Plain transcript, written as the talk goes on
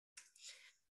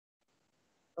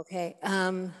Okay,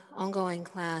 ongoing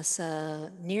class,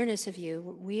 Nearness of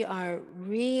You, we are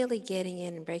really getting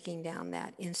in and breaking down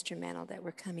that instrumental that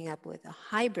we're coming up with, a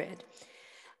hybrid,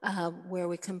 where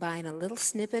we combine a little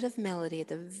snippet of melody at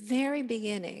the very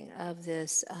beginning of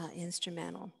this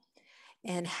instrumental.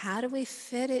 And how do we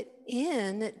fit it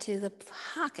in to the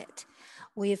pocket?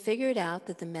 We have figured out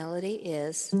that the melody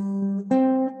is,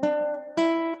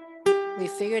 we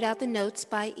figured out the notes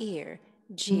by ear,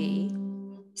 G,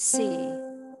 C,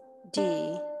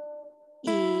 D,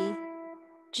 E,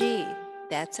 G.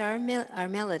 That's our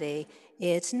melody.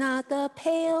 It's not the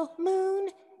pale moon.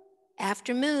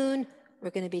 After moon,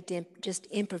 we're going to be just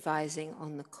improvising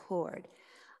on the chord.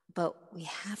 But we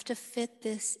have to fit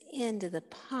this into the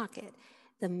pocket.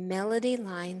 The melody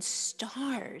line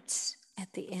starts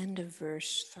at the end of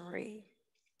verse 3,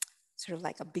 sort of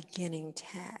like a beginning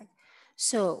tag.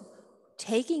 So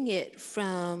taking it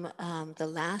from the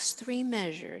last three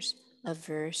measures of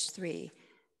verse 3,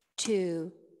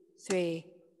 2, 3,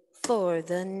 4,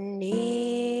 the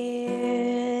nearness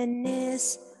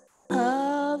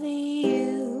of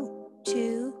you,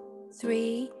 2,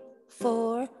 3,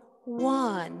 4,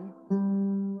 1.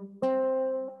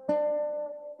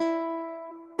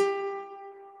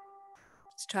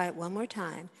 Let's try it one more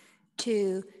time.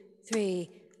 2, 3,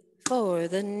 4,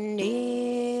 the nearness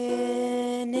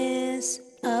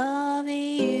of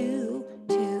you,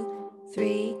 2,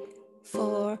 3,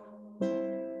 4,